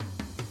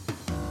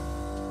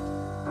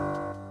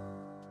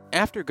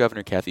after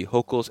Governor Kathy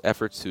Hochul's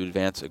efforts to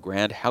advance a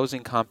grand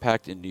housing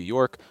compact in New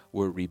York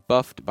were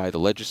rebuffed by the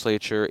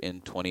legislature in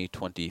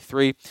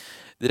 2023,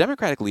 the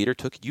Democratic leader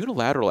took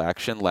unilateral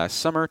action last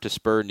summer to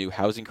spur new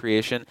housing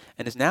creation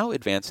and is now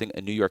advancing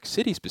a New York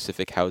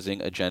City-specific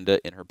housing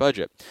agenda in her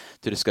budget.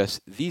 To discuss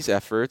these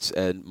efforts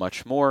and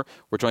much more,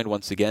 we're joined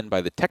once again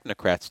by the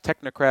Technocrat's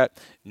Technocrat,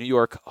 New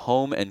York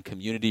Home and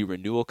Community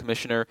Renewal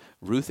Commissioner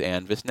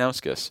RuthAnne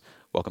Visnauskas.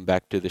 Welcome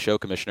back to the show,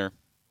 Commissioner.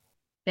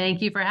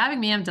 Thank you for having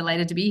me. I'm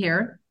delighted to be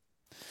here.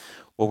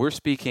 Well, we're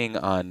speaking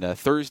on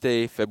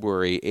Thursday,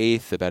 February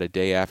 8th, about a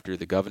day after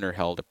the governor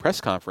held a press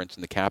conference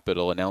in the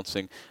Capitol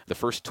announcing the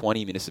first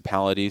 20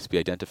 municipalities to be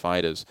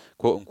identified as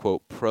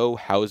quote-unquote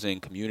pro-housing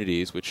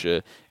communities, which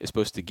is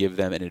supposed to give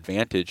them an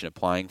advantage in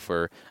applying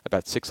for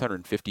about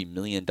 $650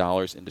 million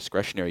in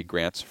discretionary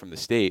grants from the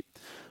state.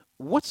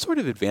 What sort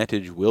of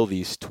advantage will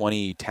these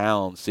 20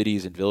 towns,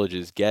 cities, and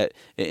villages get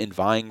in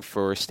vying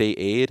for state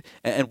aid?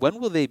 And when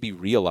will they be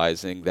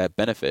realizing that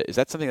benefit? Is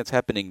that something that's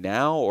happening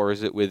now, or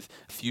is it with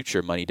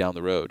future money down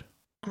the road?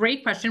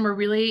 Great question. We're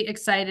really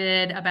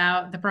excited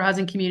about the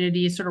pro-housing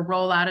community sort of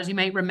rollout. As you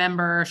might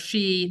remember,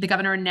 the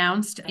governor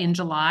announced in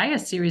July a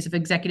series of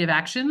executive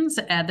actions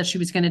that she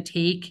was going to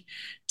take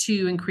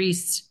to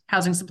increase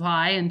housing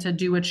supply and to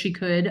do what she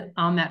could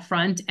on that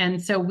front. And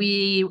so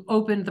we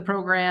opened the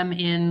program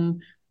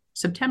in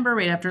September,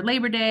 right after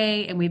Labor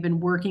Day, and we've been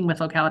working with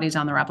localities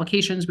on their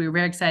applications. We were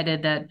very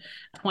excited that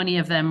 20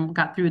 of them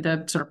got through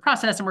the sort of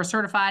process and were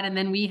certified. And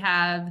then we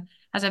have,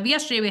 as of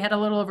yesterday, we had a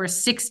little over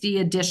 60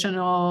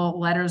 additional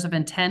letters of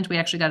intent. We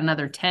actually got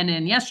another 10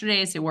 in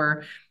yesterday, so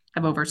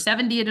have over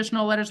 70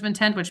 additional letters of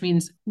intent, which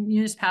means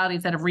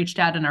municipalities that have reached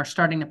out and are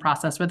starting the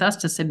process with us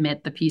to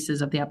submit the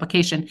pieces of the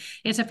application.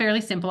 It's a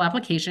fairly simple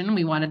application.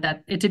 We wanted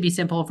it to be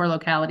simple for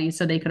localities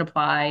so they could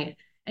apply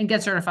and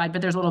get certified,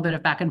 but there's a little bit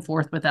of back and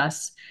forth with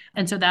us.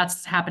 And so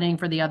that's happening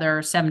for the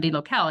other 70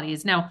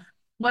 localities. Now,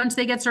 once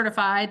they get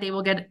certified, they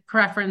will get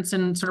preference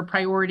and sort of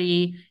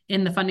priority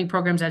in the funding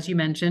programs, as you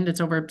mentioned. It's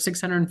over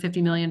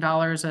 $650 million,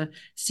 a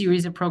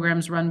series of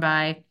programs run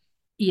by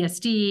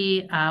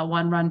ESD,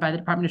 one run by the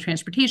Department of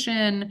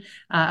Transportation,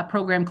 a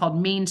program called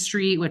Main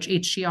Street, which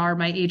HCR,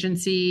 my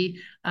agency,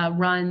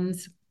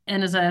 runs.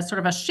 And as a sort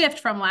of a shift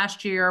from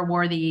last year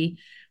where the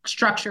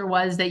structure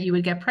was that you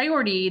would get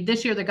priority,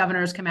 this year the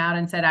governor has come out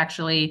and said,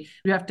 actually,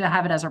 you have to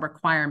have it as a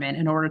requirement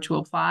in order to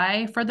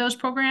apply for those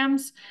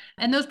programs.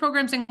 And those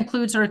programs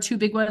include sort of two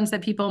big ones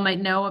that people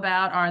might know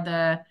about are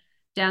the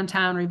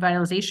Downtown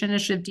Revitalization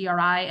Initiative,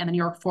 DRI, and the New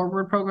York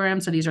Forward program.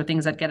 So these are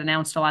things that get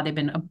announced a lot. They've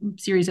been a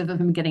series of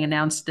them getting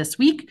announced this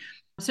week.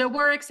 So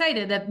we're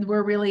excited that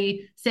we're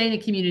really saying to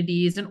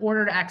communities, in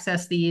order to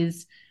access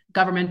these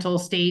governmental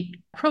state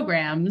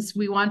programs,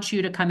 we want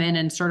you to come in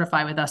and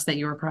certify with us that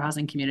you're a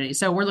pro-housing community.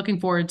 So we're looking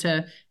forward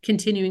to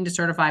continuing to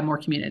certify more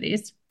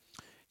communities.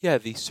 Yeah,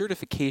 the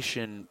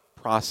certification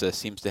process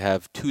seems to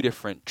have two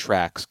different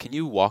tracks. Can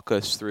you walk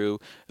us through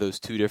those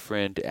two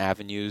different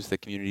avenues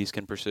that communities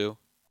can pursue?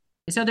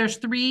 So there's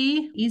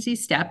three easy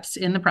steps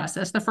in the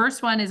process. The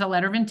first one is a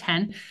letter of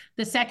intent.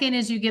 The second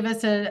is you give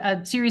us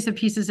a series of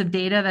pieces of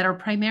data that are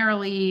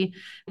primarily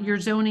your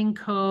zoning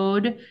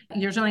code,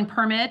 your zoning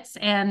permits,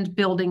 and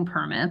building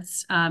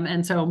permits.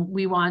 And so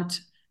we want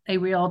a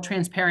real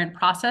transparent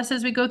process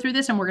as we go through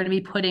this. And we're going to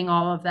be putting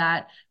all of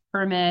that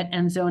permit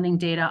and zoning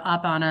data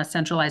up on a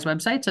centralized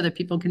website so that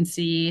people can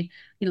see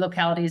the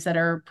localities that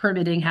are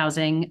permitting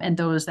housing and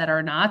those that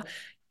are not.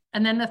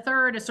 And then the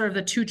third is sort of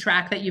the two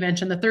track that you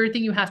mentioned. The third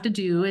thing you have to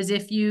do is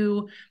if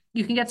you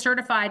can get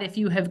certified if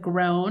you have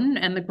grown,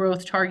 and the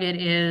growth target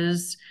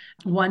is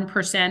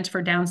 1%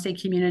 for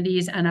downstate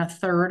communities and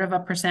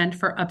 1/3%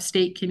 for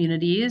upstate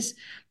communities.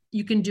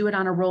 You can do it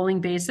on a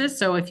rolling basis.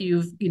 So if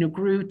you've,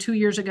 grew 2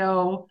 years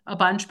ago a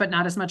bunch, but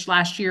not as much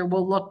last year,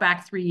 we'll look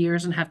back 3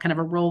 years and have kind of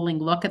a rolling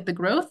look at the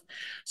growth.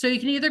 So you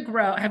can either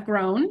have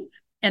grown,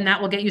 and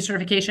that will get you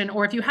certification.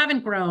 Or if you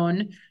haven't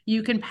grown,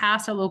 you can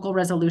pass a local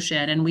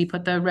resolution. And we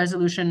put the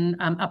resolution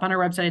up on our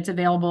website. It's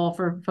available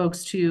for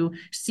folks to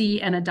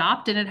see and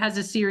adopt. And it has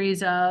a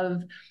series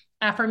of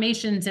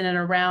affirmations in it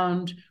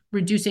around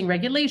reducing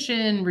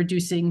regulation,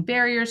 reducing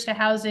barriers to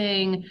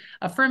housing,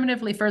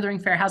 affirmatively furthering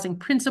fair housing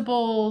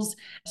principles,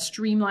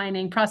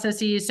 streamlining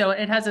processes. So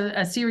it has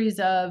a series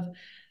of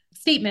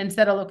statements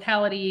that a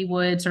locality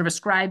would sort of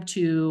ascribe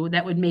to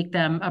that would make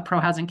them a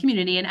pro-housing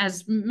community. And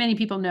as many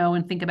people know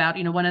and think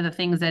about, one of the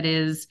things that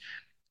is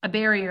a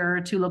barrier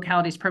to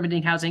localities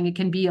permitting housing, it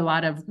can be a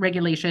lot of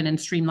regulation and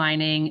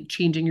streamlining,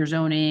 changing your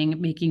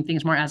zoning, making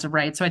things more as of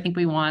right. So I think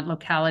we want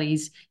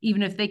localities,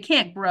 even if they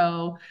can't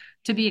grow,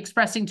 to be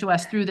expressing to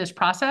us through this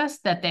process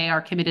that they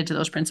are committed to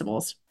those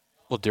principles.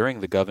 Well,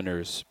 during the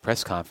governor's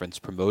press conference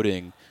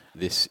promoting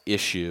this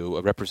issue,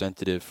 a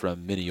representative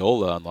from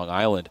Mineola on Long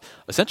Island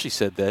essentially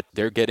said that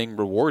they're getting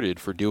rewarded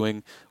for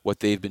doing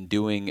what they've been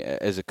doing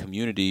as a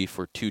community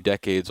for 2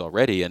 decades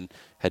already and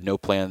had no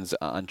plans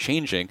on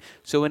changing.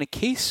 So in a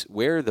case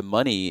where the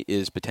money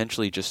is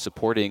potentially just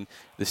supporting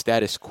the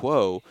status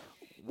quo,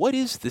 what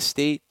is the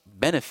state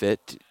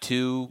benefit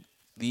to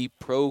the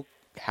pro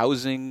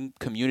housing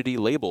community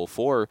label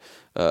for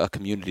a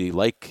community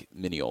like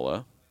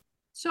Mineola?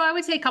 So I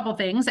would say a couple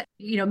things.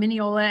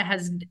 Mineola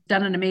has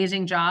done an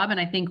amazing job, and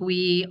I think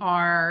we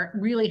are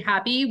really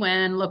happy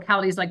when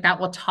localities like that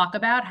will talk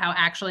about how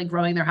actually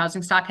growing their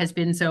housing stock has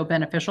been so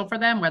beneficial for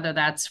them, whether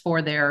that's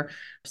for their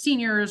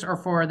seniors or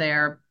for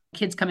their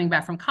kids coming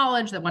back from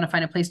college that want to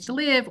find a place to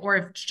live, or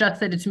if it's just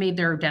that it's made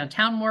their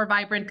downtown more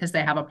vibrant because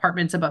they have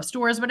apartments above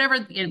stores, whatever,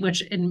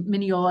 which in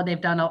Mineola,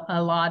 they've done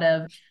a lot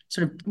of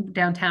sort of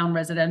downtown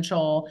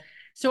residential.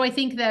 So I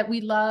think that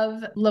we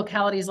love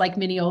localities like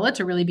Mineola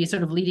to really be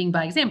sort of leading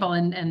by example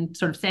and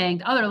sort of saying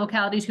to other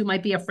localities who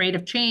might be afraid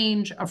of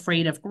change,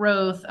 afraid of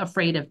growth,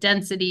 afraid of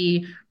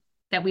density,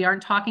 that we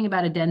aren't talking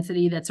about a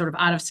density that's sort of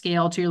out of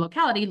scale to your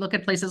locality. Look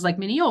at places like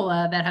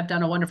Mineola that have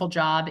done a wonderful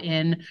job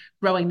in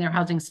growing their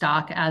housing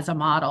stock as a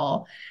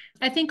model.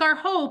 I think our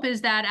hope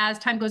is that as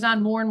time goes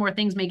on, more and more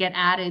things may get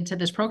added to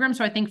this program.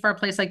 So I think for a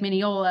place like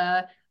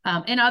Mineola,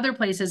 in other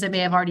places that may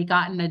have already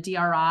gotten a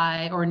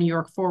DRI or a New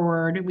York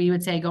Forward, we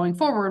would say going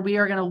forward, we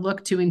are going to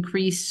look to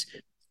increase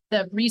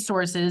the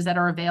resources that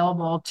are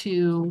available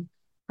to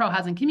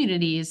pro-housing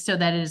communities so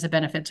that it is a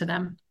benefit to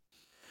them.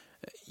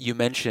 You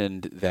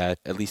mentioned that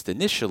at least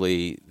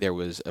initially there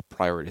was a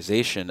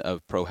prioritization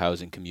of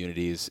pro-housing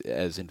communities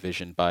as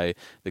envisioned by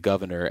the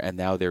governor, and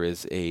now there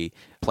is a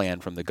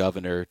plan from the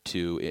governor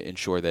to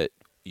ensure that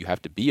you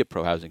have to be a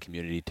pro-housing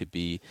community to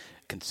be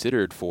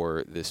considered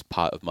for this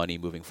pot of money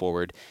moving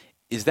forward.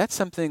 Is that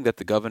something that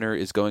the governor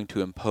is going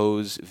to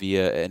impose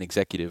via an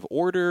executive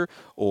order,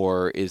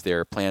 or is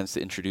there plans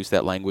to introduce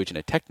that language in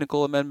a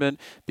technical amendment?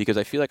 Because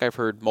I feel like I've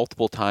heard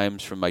multiple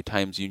times from my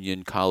Times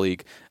Union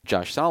colleague,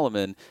 Josh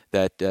Solomon,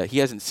 that he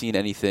hasn't seen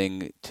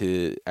anything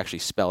to actually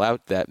spell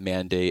out that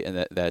mandate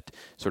and that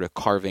sort of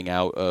carving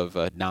out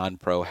of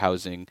non-pro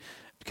housing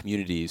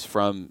communities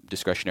from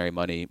discretionary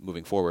money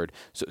moving forward.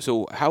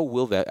 So how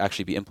will that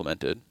actually be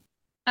implemented?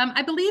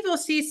 I believe you'll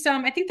see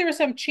I think there were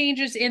some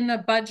changes in the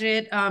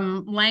budget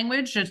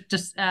language to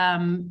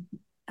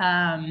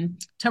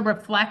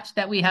reflect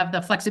that we have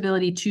the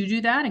flexibility to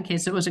do that in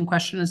case it was in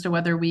question as to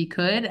whether we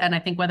could. And I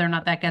think whether or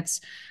not that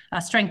gets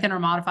strengthened or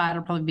modified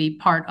will probably be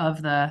part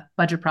of the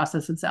budget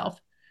process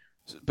itself.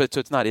 But so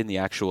it's not in the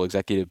actual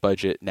executive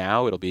budget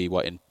now. It'll be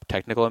in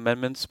technical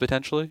amendments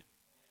potentially?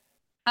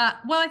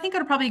 Well, I think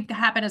it'll probably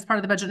happen as part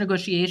of the budget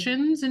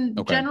negotiations in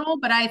Okay. general,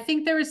 but I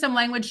think there is some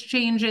language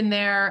change in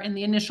there in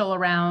the initial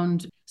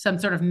around some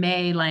sort of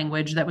May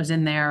language that was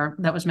in there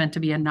that was meant to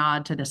be a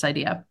nod to this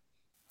idea.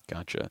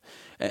 Gotcha.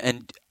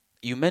 And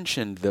you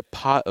mentioned the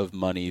pot of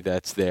money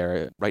that's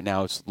there. Right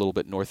now, it's a little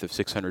bit north of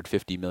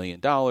 $650 million.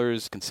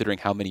 Considering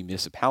how many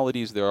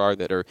municipalities there are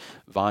that are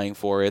vying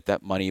for it,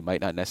 that money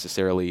might not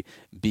necessarily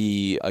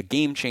be a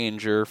game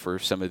changer for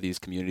some of these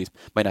communities,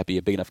 might not be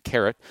a big enough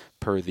carrot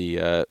per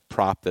the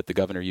prop that the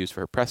governor used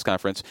for her press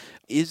conference.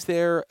 Is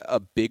there a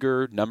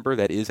bigger number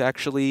that is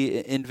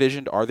actually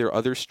envisioned? Are there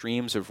other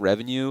streams of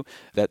revenue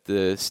that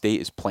the state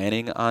is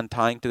planning on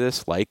tying to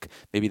this, like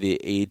maybe the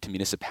aid to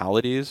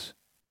municipalities?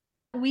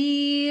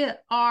 We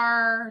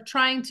are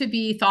trying to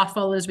be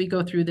thoughtful as we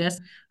go through this.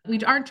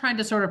 We aren't trying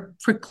to sort of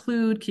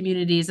preclude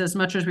communities as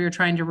much as we are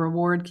trying to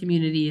reward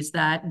communities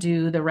that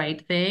do the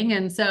right thing.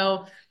 And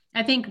so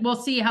I think we'll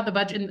see how the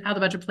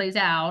budget plays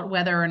out,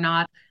 whether or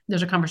not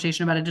there's a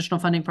conversation about additional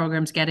funding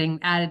programs getting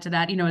added to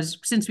that.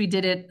 Since we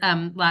did it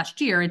last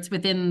year, it's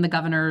within the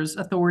governor's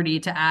authority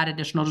to add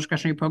additional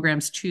discretionary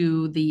programs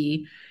to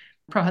the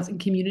pro-housing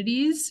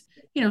communities.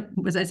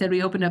 As I said,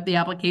 we opened up the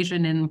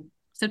application in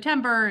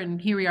September,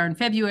 and here we are in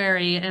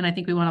February. And I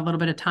think we want a little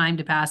bit of time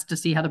to pass to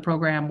see how the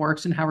program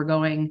works and how we're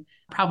going,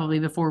 probably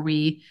before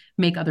we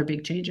make other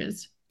big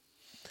changes.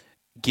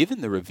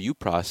 Given the review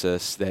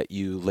process that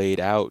you laid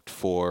out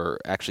for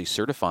actually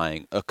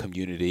certifying a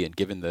community and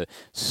given the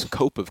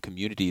scope of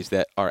communities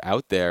that are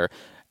out there,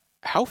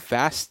 how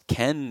fast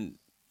can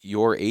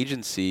your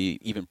agency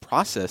even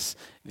process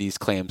these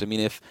claims? I mean,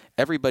 if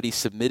everybody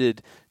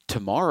submitted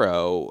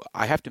tomorrow,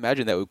 I have to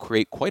imagine that would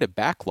create quite a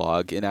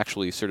backlog in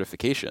actually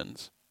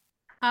certifications.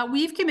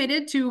 We've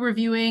committed to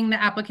reviewing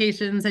the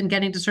applications and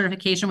getting to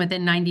certification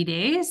within 90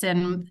 days.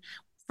 And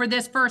for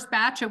this first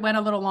batch, it went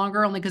a little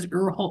longer only because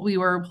we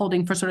were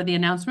holding for sort of the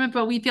announcement,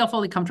 but we feel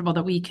fully comfortable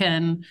that we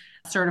can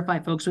certify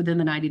folks within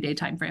the 90-day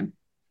timeframe.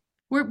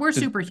 We're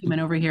superhuman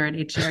over here at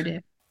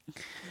HCRD.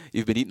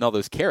 You've been eating all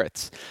those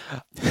carrots.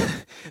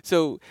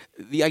 So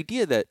the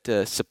idea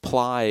that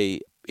supply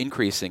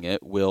increasing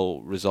it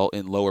will result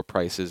in lower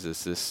prices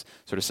is this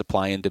sort of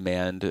supply and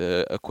demand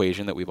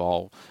equation that we've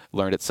all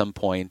learned at some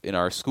point in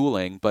our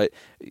schooling. But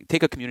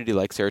take a community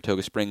like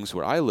Saratoga Springs,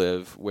 where I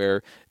live,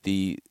 where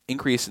the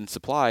increase in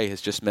supply has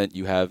just meant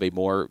you have a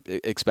more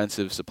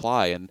expensive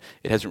supply, and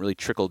it hasn't really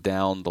trickled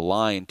down the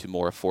line to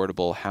more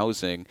affordable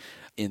housing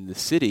in the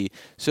city.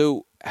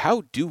 So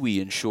how do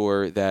we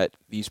ensure that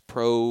these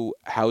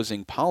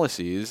pro-housing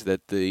policies,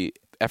 that the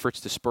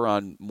efforts to spur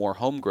on more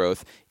home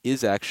growth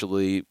is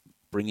actually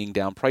bringing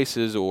down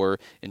prices or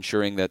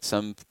ensuring that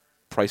some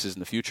prices in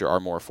the future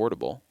are more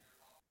affordable?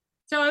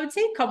 So I would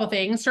say a couple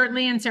things.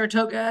 Certainly in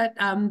Saratoga,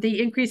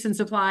 the increase in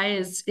supply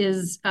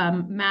is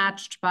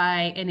matched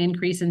by an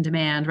increase in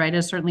demand. Right,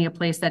 it's certainly a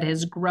place that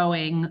is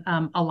growing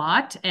a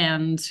lot,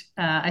 and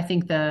I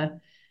think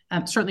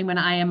certainly when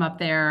I am up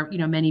there,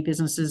 many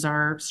businesses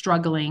are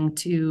struggling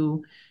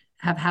to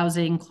have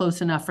housing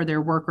close enough for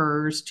their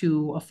workers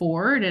to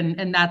afford,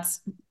 and that's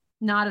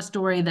not a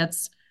story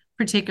that's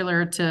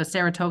particular to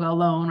Saratoga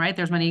alone. Right,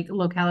 there's many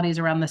localities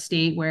around the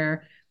state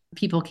where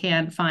people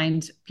can't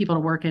find people to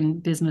work in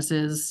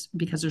businesses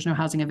because there's no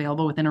housing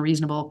available within a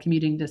reasonable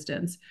commuting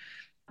distance.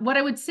 What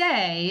I would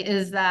say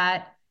is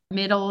that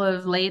middle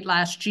of late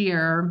last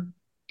year,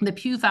 the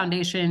Pew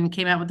Foundation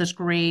came out with this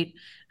great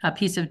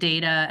piece of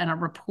data and a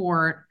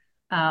report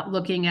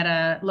looking at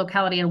a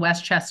locality in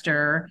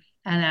Westchester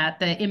and at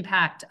the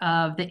impact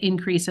of the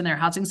increase in their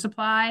housing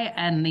supply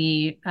and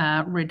the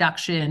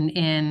reduction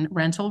in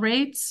rental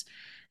rates.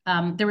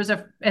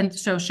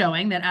 So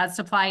showing that as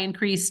supply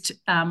increased,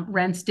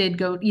 rents did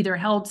go either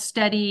held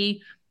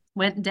steady,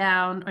 went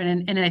down,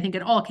 and I think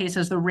in all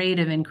cases, the rate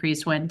of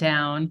increase went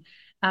down.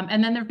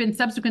 And then there have been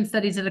subsequent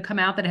studies that have come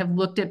out that have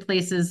looked at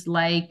places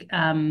like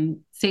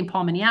St.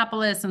 Paul,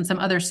 Minneapolis, and some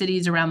other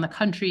cities around the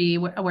country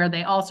where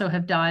they also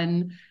have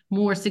done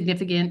more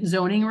significant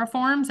zoning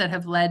reforms that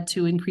have led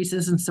to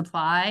increases in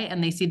supply.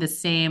 And they see the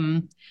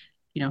same,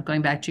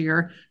 going back to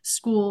your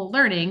school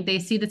learning, they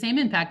see the same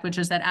impact, which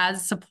is that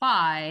as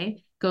supply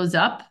goes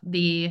up,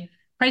 the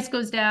price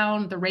goes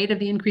down, the rate of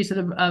the increase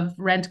of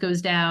rent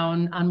goes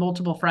down on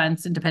multiple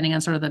fronts, and depending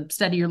on sort of the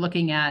study you're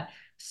looking at.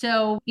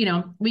 So,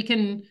 we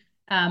can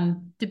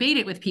debate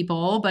it with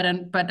people, but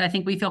I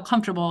think we feel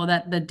comfortable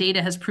that the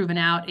data has proven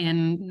out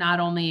in not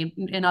only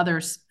in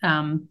other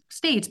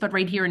states, but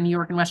right here in New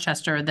York and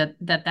Westchester,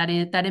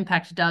 that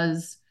impact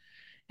does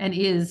and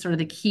is sort of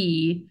the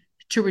key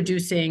to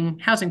reducing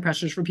housing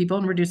pressures for people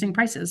and reducing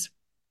prices.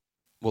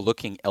 Well,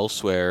 looking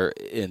elsewhere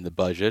in the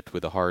budget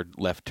with a hard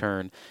left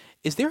turn,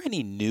 is there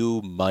any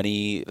new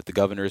money that the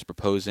governor is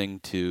proposing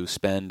to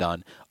spend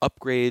on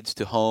upgrades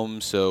to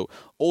homes so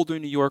older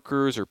New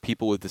Yorkers or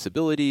people with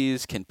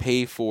disabilities can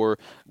pay for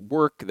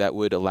work that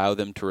would allow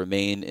them to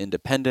remain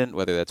independent,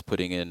 whether that's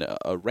putting in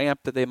a ramp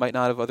that they might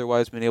not have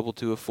otherwise been able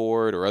to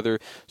afford or other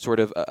sort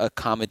of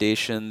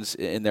accommodations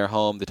in their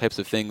home, the types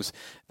of things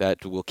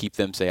that will keep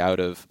them, say, out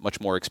of much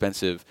more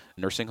expensive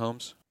nursing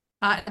homes?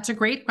 It's a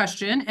great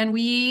question. And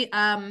we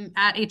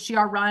at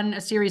HCR run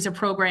a series of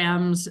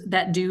programs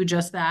that do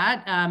just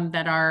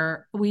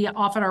that, we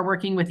often are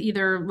working with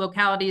either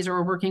localities or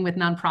we're working with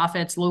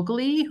nonprofits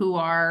locally who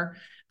are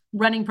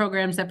running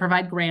programs that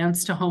provide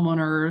grants to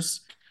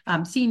homeowners,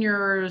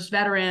 seniors,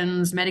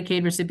 veterans,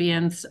 Medicaid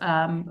recipients. We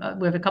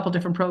have a couple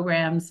different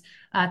programs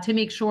to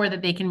make sure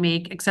that they can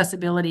make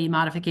accessibility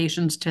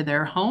modifications to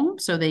their home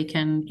so they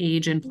can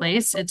age in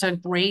place. It's a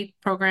great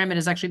program. It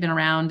has actually been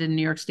around in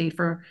New York State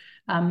for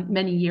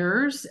many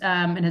years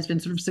and has been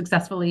sort of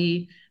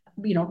successfully,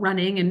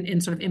 running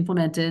and sort of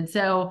implemented.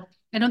 So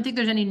I don't think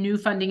there's any new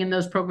funding in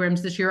those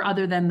programs this year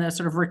other than the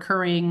sort of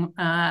recurring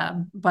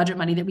budget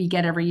money that we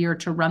get every year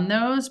to run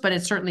those. But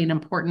it's certainly an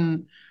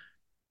important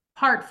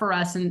part for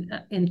us in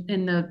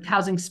the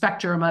housing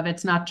spectrum of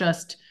it's not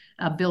just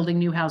building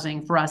new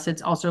housing for us.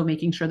 It's also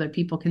making sure that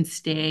people can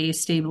stay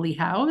stably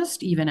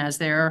housed, even as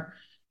their,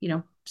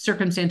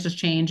 circumstances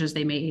change as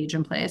they may age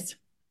in place.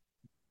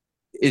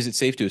 Is it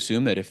safe to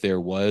assume that if there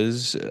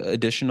was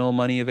additional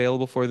money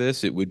available for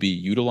this, it would be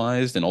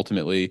utilized and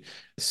ultimately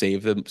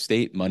save the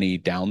state money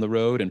down the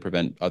road and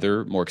prevent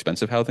other more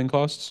expensive housing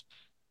costs?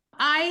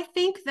 I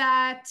think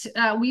that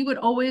we would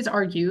always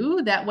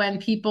argue that when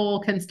people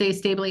can stay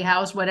stably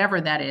housed,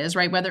 whatever that is,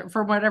 right, whether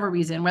for whatever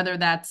reason, whether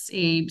that's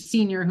a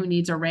senior who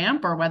needs a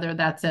ramp or whether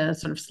that's a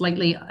sort of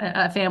slightly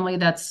a family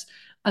that's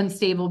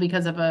unstable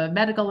because of a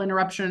medical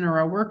interruption or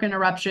a work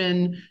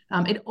interruption,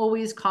 it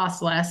always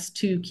costs less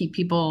to keep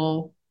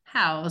people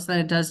housed than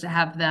it does to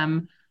have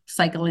them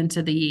cycle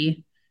into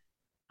the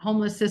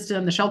homeless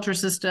system, the shelter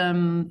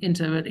system,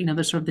 into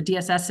the sort of the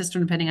DSS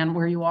system, depending on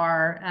where you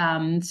are.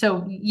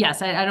 So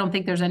yes, I don't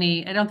think I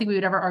don't think we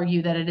would ever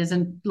argue that it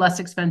isn't less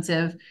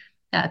expensive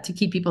to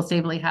keep people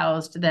stably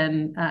housed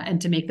than and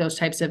to make those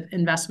types of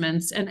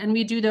investments. And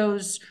we do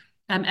those,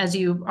 as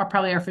you are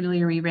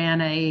familiar, we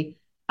ran a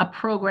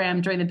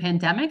program during the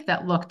pandemic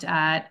that looked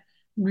at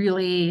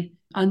really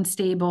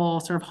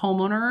unstable sort of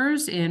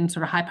homeowners in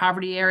sort of high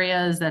poverty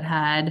areas that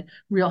had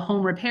real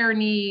home repair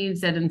needs,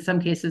 that in some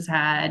cases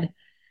had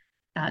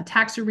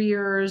tax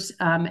arrears.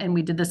 And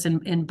we did this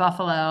in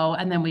Buffalo.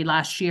 And then we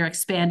last year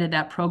expanded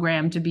that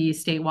program to be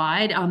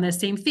statewide on the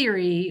same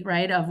theory,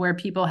 right, of where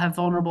people have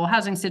vulnerable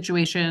housing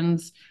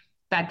situations,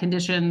 bad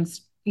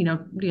conditions,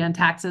 on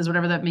taxes,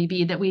 whatever that may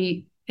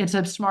be, it's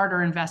a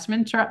smarter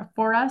investment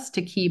for us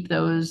to keep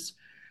those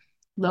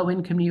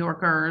low-income New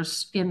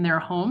Yorkers in their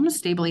homes,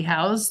 stably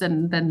housed,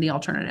 than the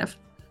alternative.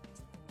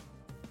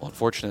 Well,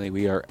 unfortunately,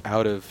 we are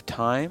out of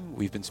time.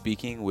 We've been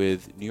speaking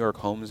with New York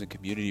Homes and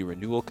Community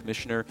Renewal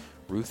Commissioner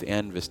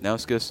RuthAnne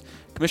Visnauskas.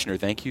 Commissioner,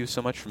 thank you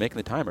so much for making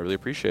the time. I really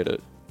appreciate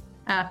it.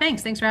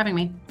 Thanks for having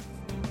me.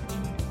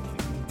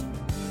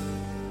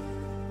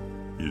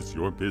 Is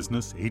your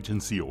business,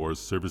 agency, or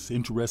service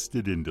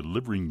interested in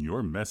delivering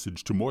your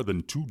message to more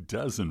than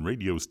 24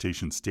 radio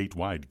stations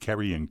statewide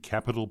carrying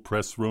Capital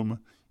Press Room?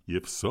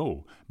 If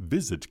so,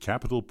 visit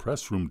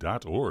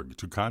capitalpressroom.org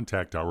to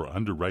contact our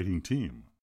underwriting team.